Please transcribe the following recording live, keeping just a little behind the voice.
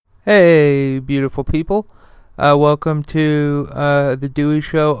Hey, beautiful people. Welcome to the Dewey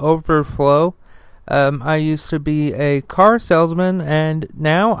Show Overflow. I used to be a car salesman, and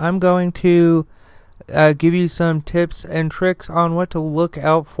now I'm going to give you some tips and tricks on what to look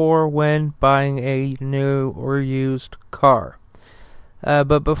out for when buying a new or used car.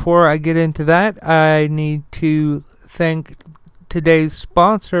 But before I get into that, I need to thank today's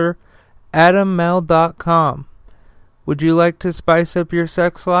sponsor, AdamMale.com. Would you like to spice up your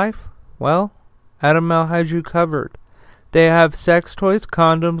sex life? Well, Adam Male has you covered. They have sex toys,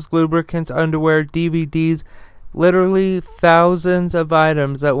 condoms, lubricants, underwear, DVDs, literally thousands of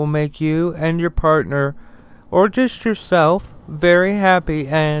items that will make you and your partner, or just yourself, very happy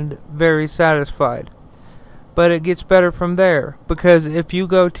and very satisfied. But it gets better from there, because if you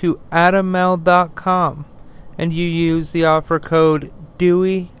go to AdamMale.com and you use the offer code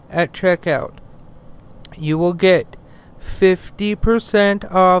DEWEY at checkout, you will get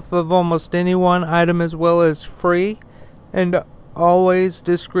 50% off of almost any one item, as well as free and always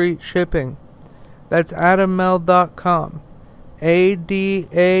discreet shipping. That's AdamMale.com.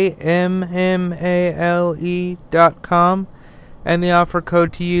 ADAMMALE.com. And the offer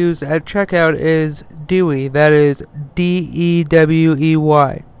code to use at checkout is DEWEY. That is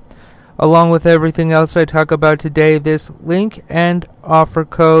DEWEY. Along with everything else I talk about today, this link and offer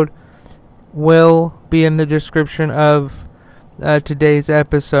code will be in the description of today's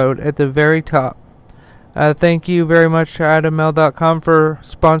episode at the very top. Thank you very much to AdamMale.com for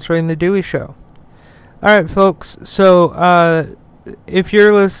sponsoring the Dewey Show. Alright, folks, so if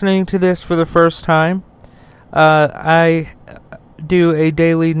you're listening to this for the first time, I do a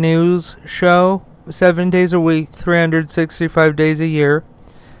daily news show 7 days a week, 365 days a year.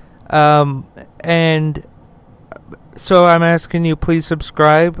 And so I'm asking you, please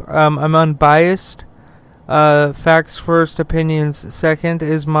subscribe. I'm unbiased. Facts first, opinions second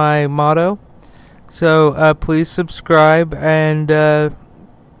is my motto. So please subscribe, and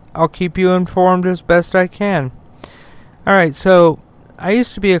I'll keep you informed as best I can. Alright, so I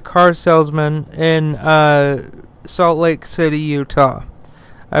used to be a car salesman in Salt Lake City, Utah.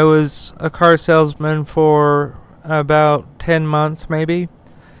 I was a car salesman for about 10 months maybe.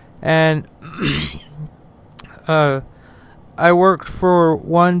 And I worked for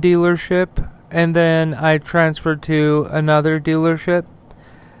one dealership, and then I transferred to another dealership.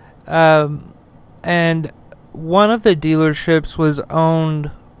 And one of the dealerships was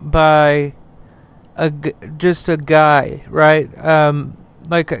owned by just a guy, right?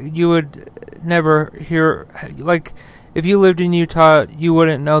 Like you would never hear, like if you lived in Utah, you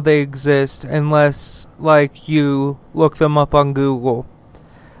wouldn't know they exist unless like you look them up on Google.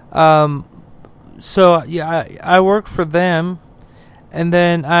 So yeah, I worked for them, and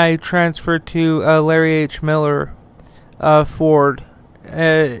then I transferred to Larry H. Miller Ford.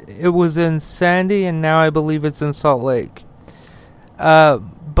 It was in Sandy, and now I believe it's in Salt Lake.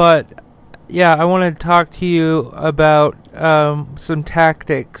 But yeah, I want to talk to you about some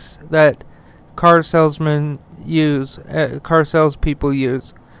tactics that car salesmen use, car salespeople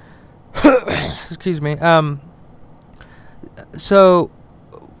use. Excuse me. So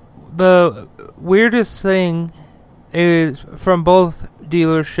the weirdest thing is from both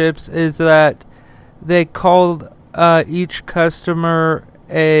dealerships is that they called each customer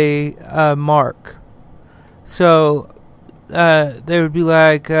a mark. So they would be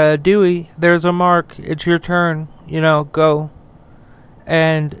like, Dewey, there's a mark, it's your turn, go.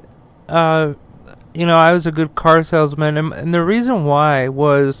 And I was a good car salesman, and the reason why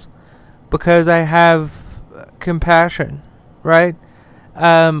was because I have compassion, right?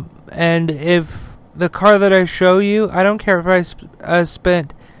 And if the car that I show you, I don't care if I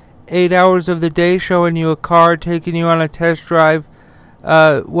spent 8 hours of the day showing you a car, taking you on a test drive,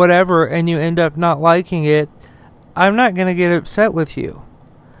 whatever, and you end up not liking it, I'm not going to get upset with you,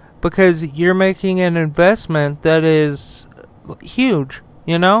 because you're making an investment that is huge,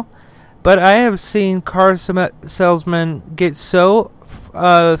 But I have seen car salesmen get so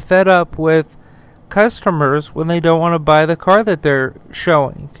fed up with customers when they don't want to buy the car that they're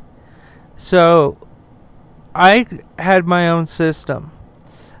showing. So I had my own system.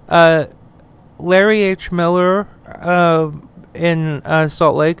 Larry H. Miller in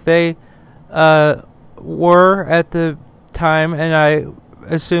Salt Lake, they were at the time, and I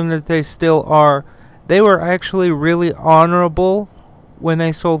assume that they still are, they were actually really honorable when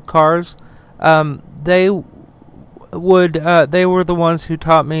they sold cars. They were the ones who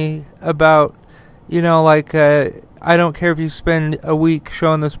taught me about, I don't care if you spend a week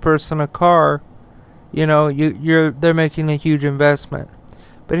showing this person a car, they're making a huge investment.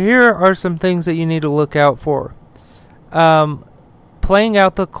 But here are some things that you need to look out for. playing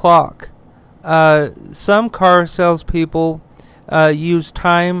out the clock. Some car salespeople use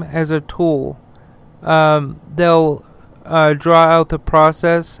time as a tool. They'll draw out the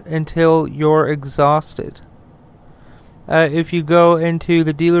process until you're exhausted. If you go into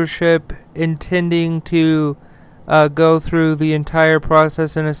the dealership intending to go through the entire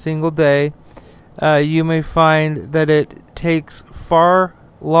process in a single day, you may find that it takes far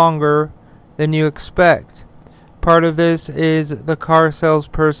longer than you expect. Part of this is the car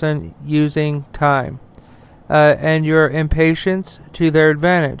salesperson using time and your impatience to their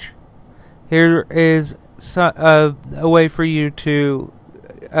advantage. Here is a way for you to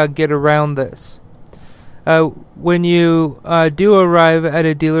get around this. When you do arrive at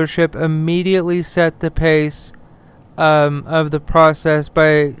a dealership, immediately set the pace of the process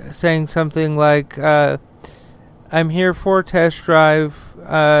by saying something like, I'm here for a test drive.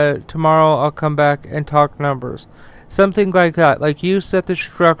 Tomorrow I'll come back and talk numbers. Something like that. Like, you set the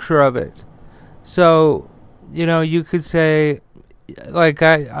structure of it. So, you could say, like,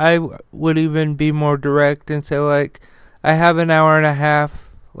 I would even be more direct and say, like, I have an hour and a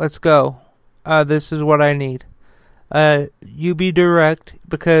half. Let's go. This is what I need. You be direct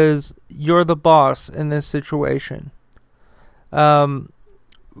because you're the boss in this situation.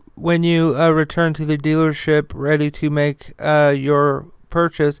 When you return to the dealership ready to make your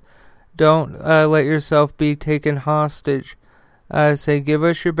purchase, don't let yourself be taken hostage. Say, give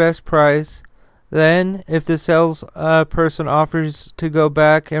us your best price. Then, if the sales person offers to go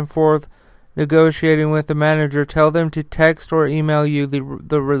back and forth negotiating with the manager, tell them to text or email you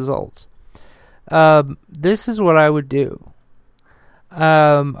the results. This is what I would do.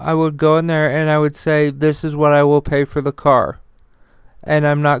 I would go in there and I would say, this is what I will pay for the car. And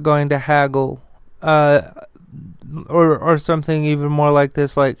I'm not going to haggle. Or something even more like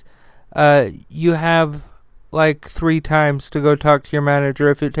this, like, you have like 3 times to go talk to your manager.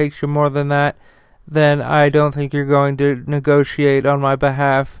 If it takes you more than that, then I don't think you're going to negotiate on my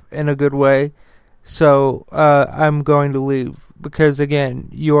behalf in a good way. So I'm going to leave because, again,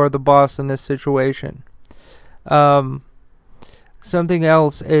 you are the boss in this situation. Something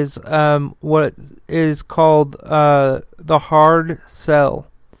else is what is called the hard sell.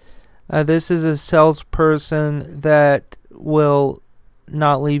 This is a salesperson that will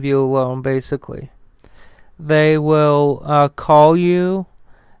not leave you alone, basically. They will call you.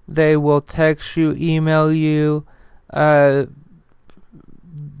 They will text you, email you. They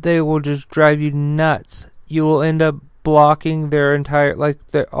will just drive you nuts. You will end up blocking their entire,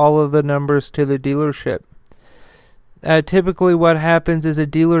 all of the numbers to the dealership. Typically what happens is a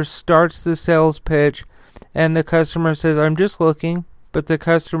dealer starts the sales pitch and the customer says, I'm just looking. But the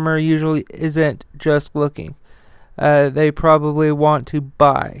customer usually isn't just looking. They probably want to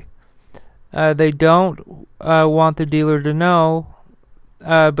buy. They don't want the dealer to know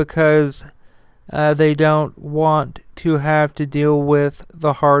because they don't want to have to deal with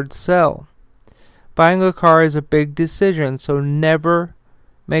the hard sell. Buying a car is a big decision, so never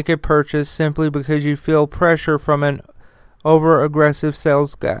make a purchase simply because you feel pressure from an over-aggressive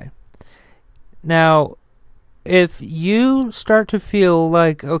sales guy. Now, if you start to feel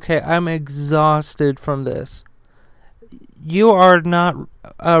like, okay, I'm exhausted from this, you are not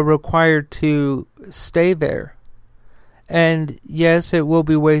required to stay there. And yes, it will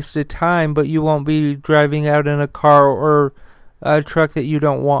be wasted time, but you won't be driving out in a car or a truck that you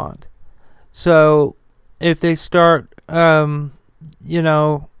don't want. So if they start,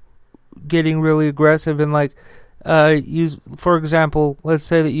 getting really aggressive and for example, let's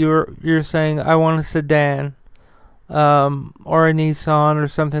say that you're saying, I want a sedan, or a Nissan or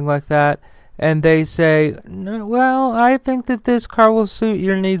something like that, and they say, no, well, I think that this car will suit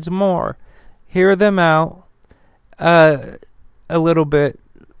your needs more. Hear them out a little bit,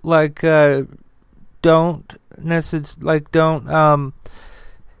 don't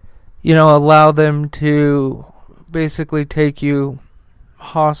allow them to basically take you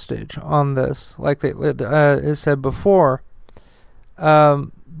hostage on this, like it said before.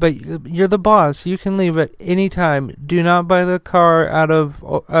 But you're the boss. You can leave at any time. Do not buy the car out of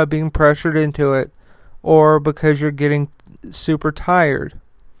being pressured into it or because you're getting super tired.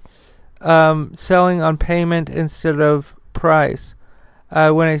 Selling on payment instead of price.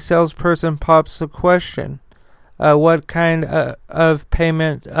 When a salesperson pops a question, what kind of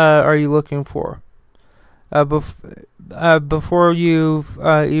payment are you looking for? Before you've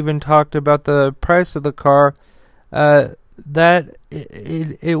even talked about the price of the car, that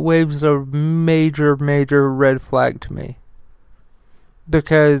it waves a major red flag to me,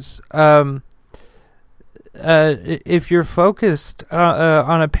 because if you're focused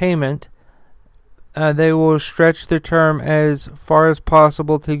on a payment, they will stretch the term as far as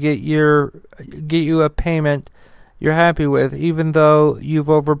possible to get you a payment you're happy with, even though you've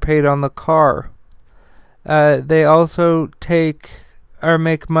overpaid on the car. They also take or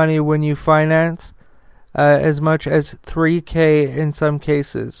make money when you finance, as much as $3,000 in some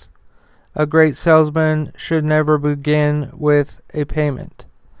cases. A great salesman should never begin with a payment.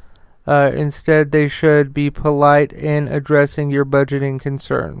 Instead, they should be polite in addressing your budgeting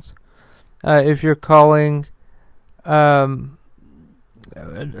concerns. If you're calling, sorry,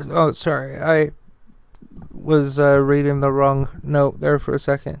 I was reading the wrong note there for a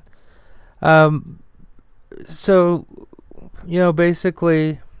second. So,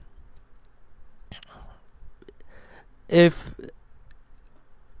 basically,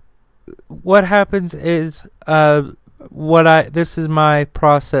 what happens is, this is my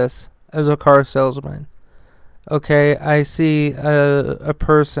process as a car salesman. Okay, I see a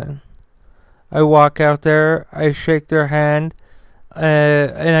person. I walk out there, I shake their hand,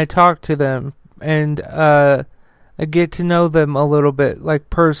 and I talk to them, and I get to know them a little bit, like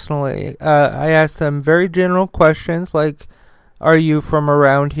personally. I ask them very general questions, like, are you from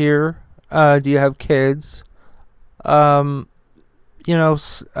around here? Do you have kids?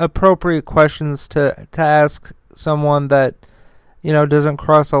 Appropriate questions to ask someone that, doesn't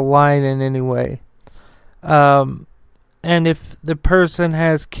cross a line in any way. And if the person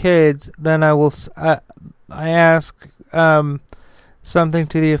has kids, then I ask something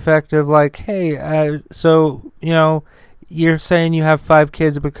to the effect of like, hey, so you're saying you have 5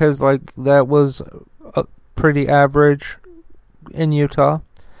 kids because like that was pretty average in Utah.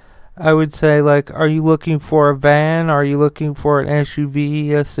 I would say like, are you looking for a van? Are you looking for an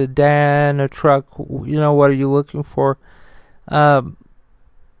SUV, a sedan, a truck? What are you looking for? And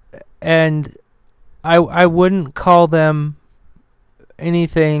I wouldn't call them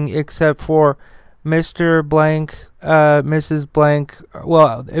anything except for Mr. Blank, Mrs. Blank.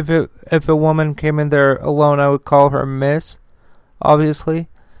 Well, if a woman came in there alone, I would call her Miss, obviously,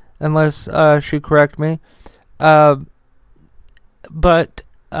 unless she correct me. But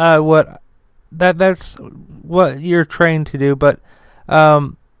that's what you're trained to do. But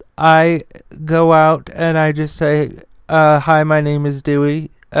I go out and I just say, hi, my name is Dewey.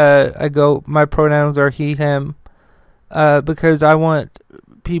 My pronouns are he, him, because I want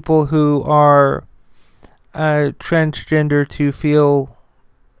people who are transgender to feel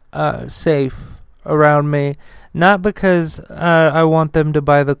safe around me, not because I want them to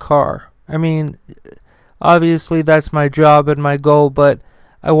buy the car. I mean, obviously that's my job and my goal, but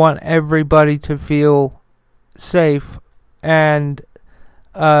I want everybody to feel safe and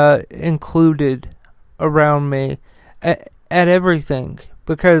included around me at everything.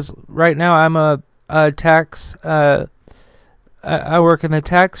 Because right now I'm a tax, I work in the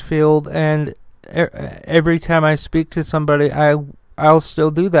tax field, and every time I speak to somebody, I'll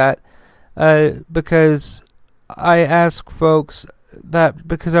still do that, because I ask folks that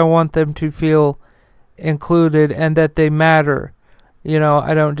because I want them to feel included and that they matter.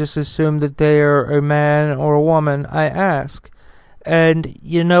 I don't just assume that they are a man or a woman. I ask. And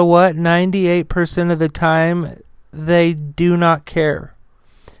you know what? 98% of the time, they do not care.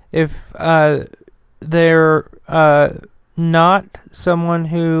 If they're not someone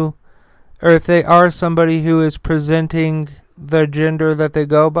who, or if they are somebody who is presenting the gender that they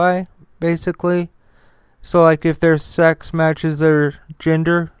go by, basically. So, like, if their sex matches their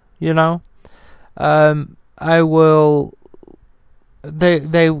gender, I will.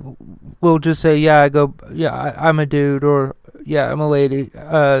 They will just say, yeah, I'm a dude, or yeah, I'm a lady.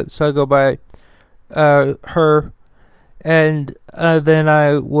 So I go by her. And then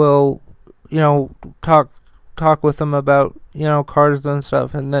I will, talk with them about, cars and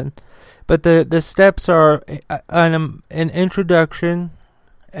stuff. And then, but the steps are an introduction,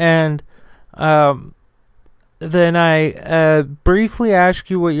 and then I briefly ask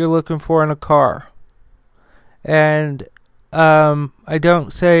you what you're looking for in a car. And I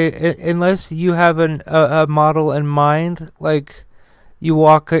don't say, unless you have a model in mind, like you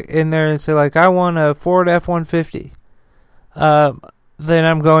walk in there and say, like, I want a Ford F-150. Then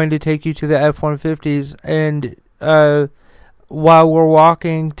I'm going to take you to the F-150s, and while we're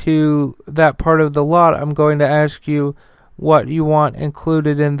walking to that part of the lot, I'm going to ask you what you want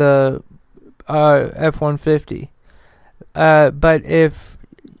included in the F-150. But if,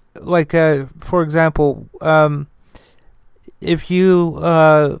 like, for example, if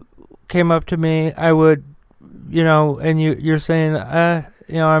you came up to me, I would, and you're saying, I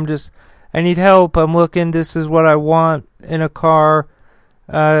need help, I'm looking, this is what I want in a car,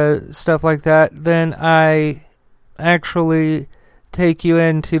 stuff like that, then I actually take you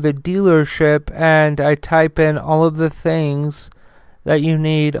into the dealership, and I type in all of the things that you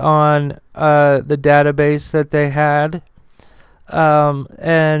need on the database that they had,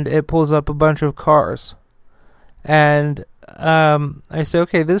 and it pulls up a bunch of cars. And I say,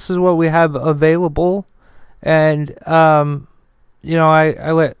 okay, this is what we have available, and I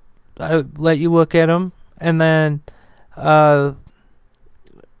let you look at them, and then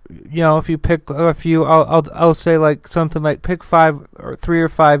if you pick a few, I'll say like something like pick 5 or 3 or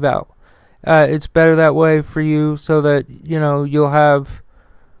 5 out. It's better that way for you, so that you'll have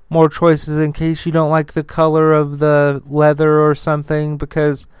more choices in case you don't like the color of the leather or something,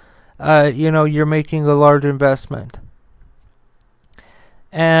 because you're making a large investment.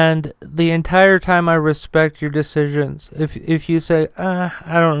 And the entire time I respect your decisions. If you say, I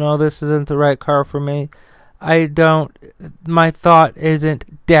don't know, this isn't the right car for me, my thought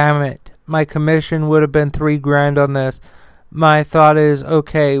isn't, damn it, my commission would have been $3,000 on this. My thought is,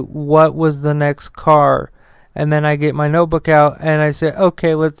 okay, what was the next car? And then I get my notebook out and I say,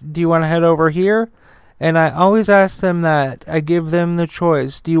 okay, do you want to head over here? And I always ask them that. I give them the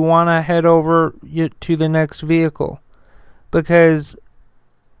choice. Do you want to head over to the next vehicle? Because,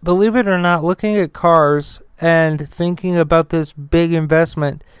 believe it or not, looking at cars and thinking about this big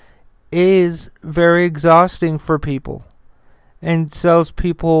investment is very exhausting for people. And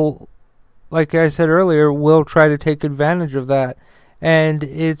salespeople, like I said earlier, will try to take advantage of that. And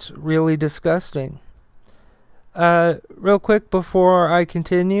it's really disgusting. Real quick before I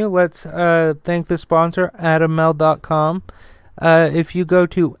continue, let's thank the sponsor, AdamMel.com. If you go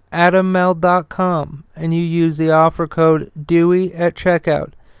to AdamMel.com and you use the offer code DEWEY at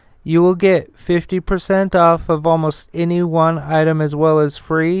checkout, you will get 50% off of almost any one item, as well as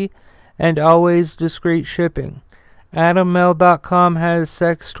free and always discreet shipping. AdamMel.com has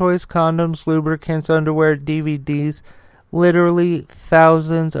sex toys, condoms, lubricants, underwear, DVDs, literally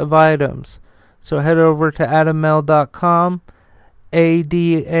thousands of items. So head over to AdamMel.com,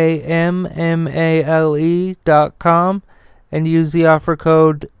 ADAMMALE.com, and use the offer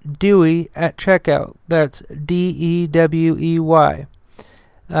code DEWEY at checkout. That's DEWEY.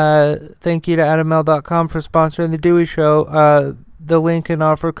 Thank you to AdamMel.com for sponsoring the Dewey Show. The link and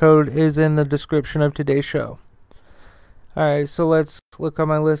offer code is in the description of today's show. Alright, so let's look on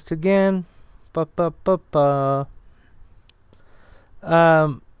my list again. Let's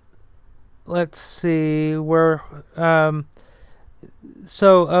see where.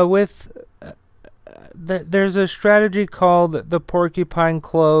 There's a strategy called the porcupine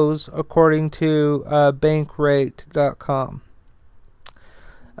close, according to Bankrate.com.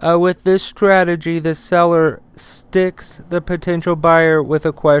 With this strategy, the seller sticks the potential buyer with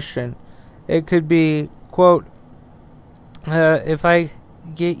a question. It could be, quote, if I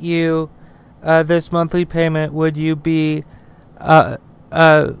get you this monthly payment, would you be,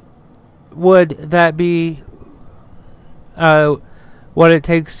 would that be what it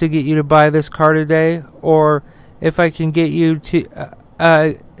takes to get you to buy this car today? Or if I can get you to,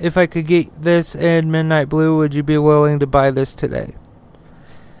 if I could get this in midnight blue, would you be willing to buy this today?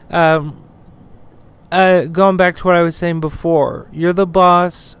 Going back to what I was saying before, you're the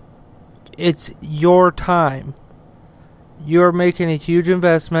boss. It's your time. You're making a huge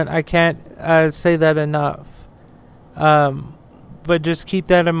investment. I can't say that enough. But just keep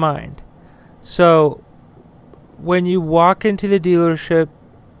that in mind. So, when you walk into the dealership,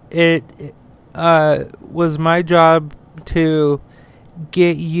 it was my job to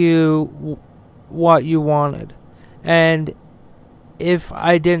get you what you wanted. And if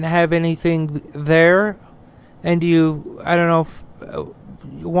I didn't have anything there, and you, I don't know,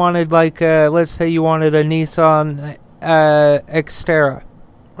 you wanted like, let's say you wanted a Nissan Xterra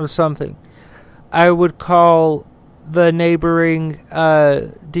or something, I would call the neighboring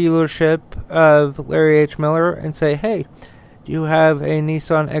dealership of Larry H. Miller and say, hey, do you have a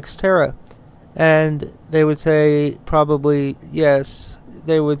Nissan Xterra? And they would say, probably yes,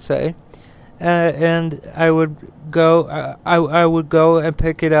 they would say. And I would go, I would go and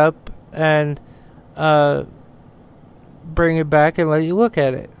pick it up and bring it back and let you look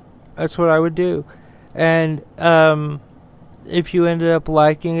at it. That's what I would do. And if you ended up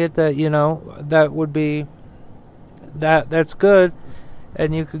liking it, that would be, that's good,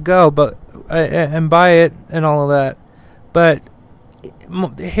 and you could go, but and buy it and all of that. But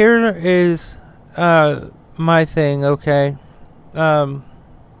here is my thing, okay?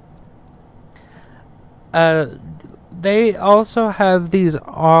 They also have these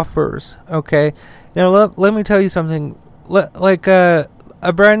offers, okay? Now let me tell you something. Like a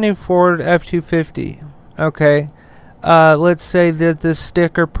brand new Ford F-250, okay? Let's say that the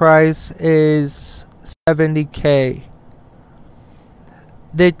sticker price is $70,000.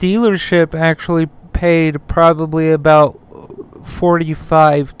 the dealership actually paid probably about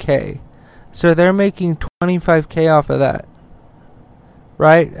 $45K. So they're making $25K off of that.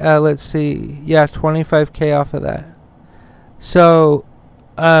 Right? Let's see. Yeah, $25K off of that. So,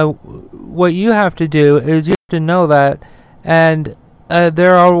 what you have to do is you have to know that, and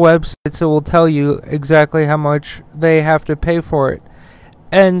there are websites that will tell you exactly how much they have to pay for it.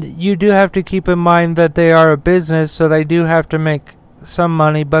 And you do have to keep in mind that they are a business, so they do have to make some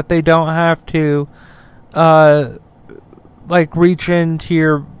money, but they don't have to, reach into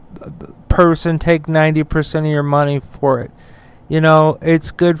your purse and take 90% of your money for it. You know, it's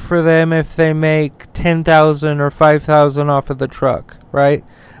good for them if they make $10,000 or $5,000 off of the truck, right?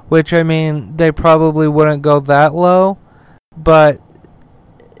 Which, I mean, they probably wouldn't go that low, but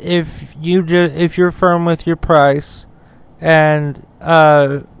if you're firm with your price, and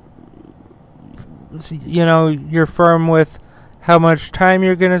you're firm with how much time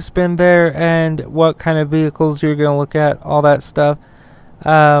you're going to spend there and what kind of vehicles you're going to look at, all that stuff,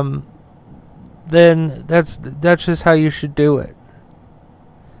 then that's just how you should do it.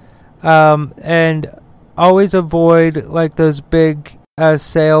 And always avoid like those big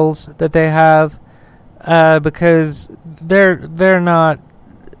sales that they have, because they're not,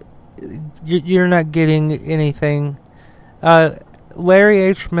 you're not getting anything. Larry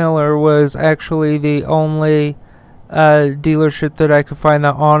H. Miller was actually the only dealership that I could find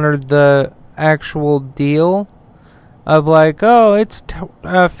that honored the actual deal of like, oh, it's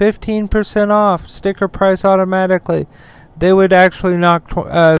 15% off, sticker price automatically. They would actually knock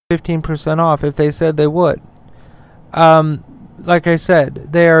 15% off if they said they would. Like I said,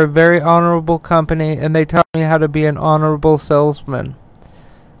 they are a very honorable company, and they taught me how to be an honorable salesman.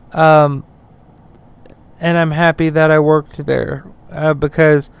 And I'm happy that I worked there,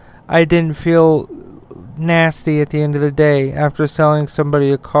 because I didn't feel nasty at the end of the day after selling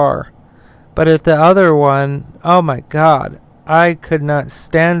somebody a car. But at the other one, oh my God, I could not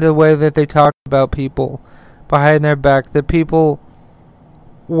stand the way that they talked about people behind their back. The people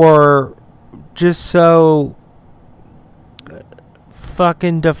were just so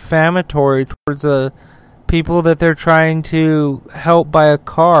fucking defamatory towards the people that they're trying to help buy a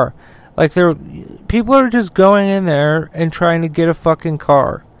car. Like, people are just going in there and trying to get a fucking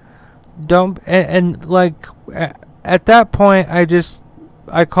car. At that point,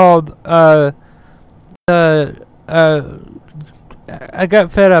 I called, I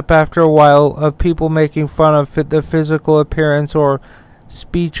got fed up after a while of people making fun of the physical appearance or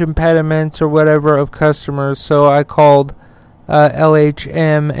speech impediments or whatever of customers. So I called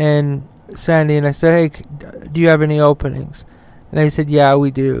LHM and Sandy, and I said, hey, do you have any openings? And they said, yeah,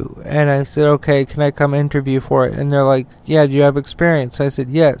 we do. And I said, okay, can I come interview for it? And they're like, yeah, do you have experience? I said,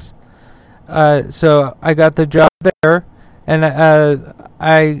 yes. So I got the job there, and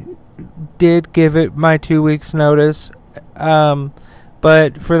I did give it my 2 weeks notice.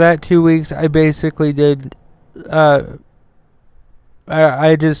 But for that 2 weeks, I basically did, I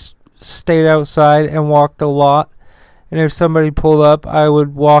just stayed outside and walked a lot. And if somebody pulled up, I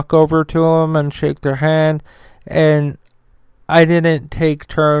would walk over to them and shake their hand. And I didn't take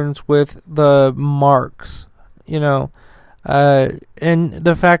turns with the marks, and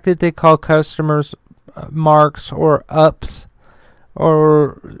the fact that they call customers marks or ups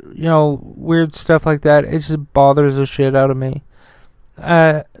or, weird stuff like that, it just bothers the shit out of me.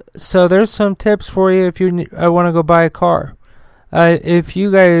 So there's some tips for you if you want to go buy a car. If you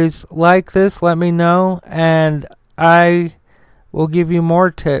guys like this, let me know, and I will give you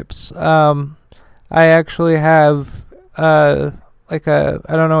more tips. I actually have I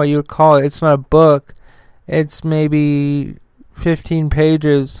don't know what you would call it. It's not a book. It's maybe 15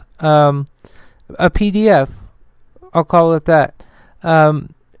 pages. A PDF. I'll call it that.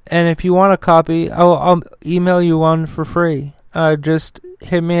 And if you want a copy, I'll email you one for free. Just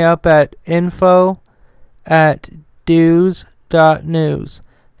hit me up at info@dews.news.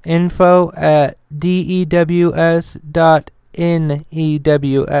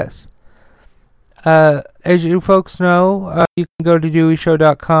 info@dews.news. As you folks know, you can go to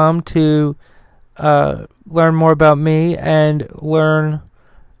DeweyShow.com to learn more about me and learn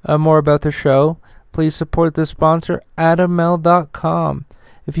more about the show. Please support the sponsor, AdamL.com.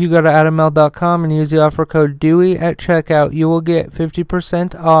 If you go to AdamL.com and use the offer code Dewey at checkout, you will get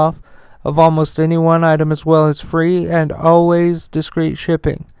 50% off of almost any one item, as well as free and always discreet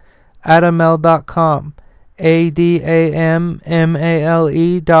shipping. AdamL.com.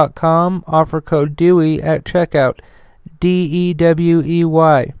 ADAMMALE.com. Offer code Dewey at checkout.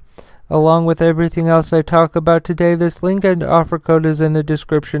 DEWEY. Along with everything else I talk about today, this link and offer code is in the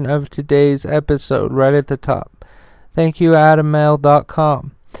description of today's episode, right at the top.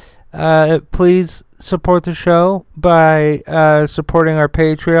 thankyouadammail.com. Please support the show by supporting our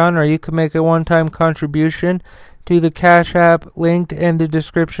Patreon, or you can make a one-time contribution to the Cash App linked in the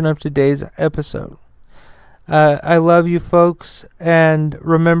description of today's episode. I love you folks, and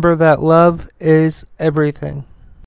remember that love is everything.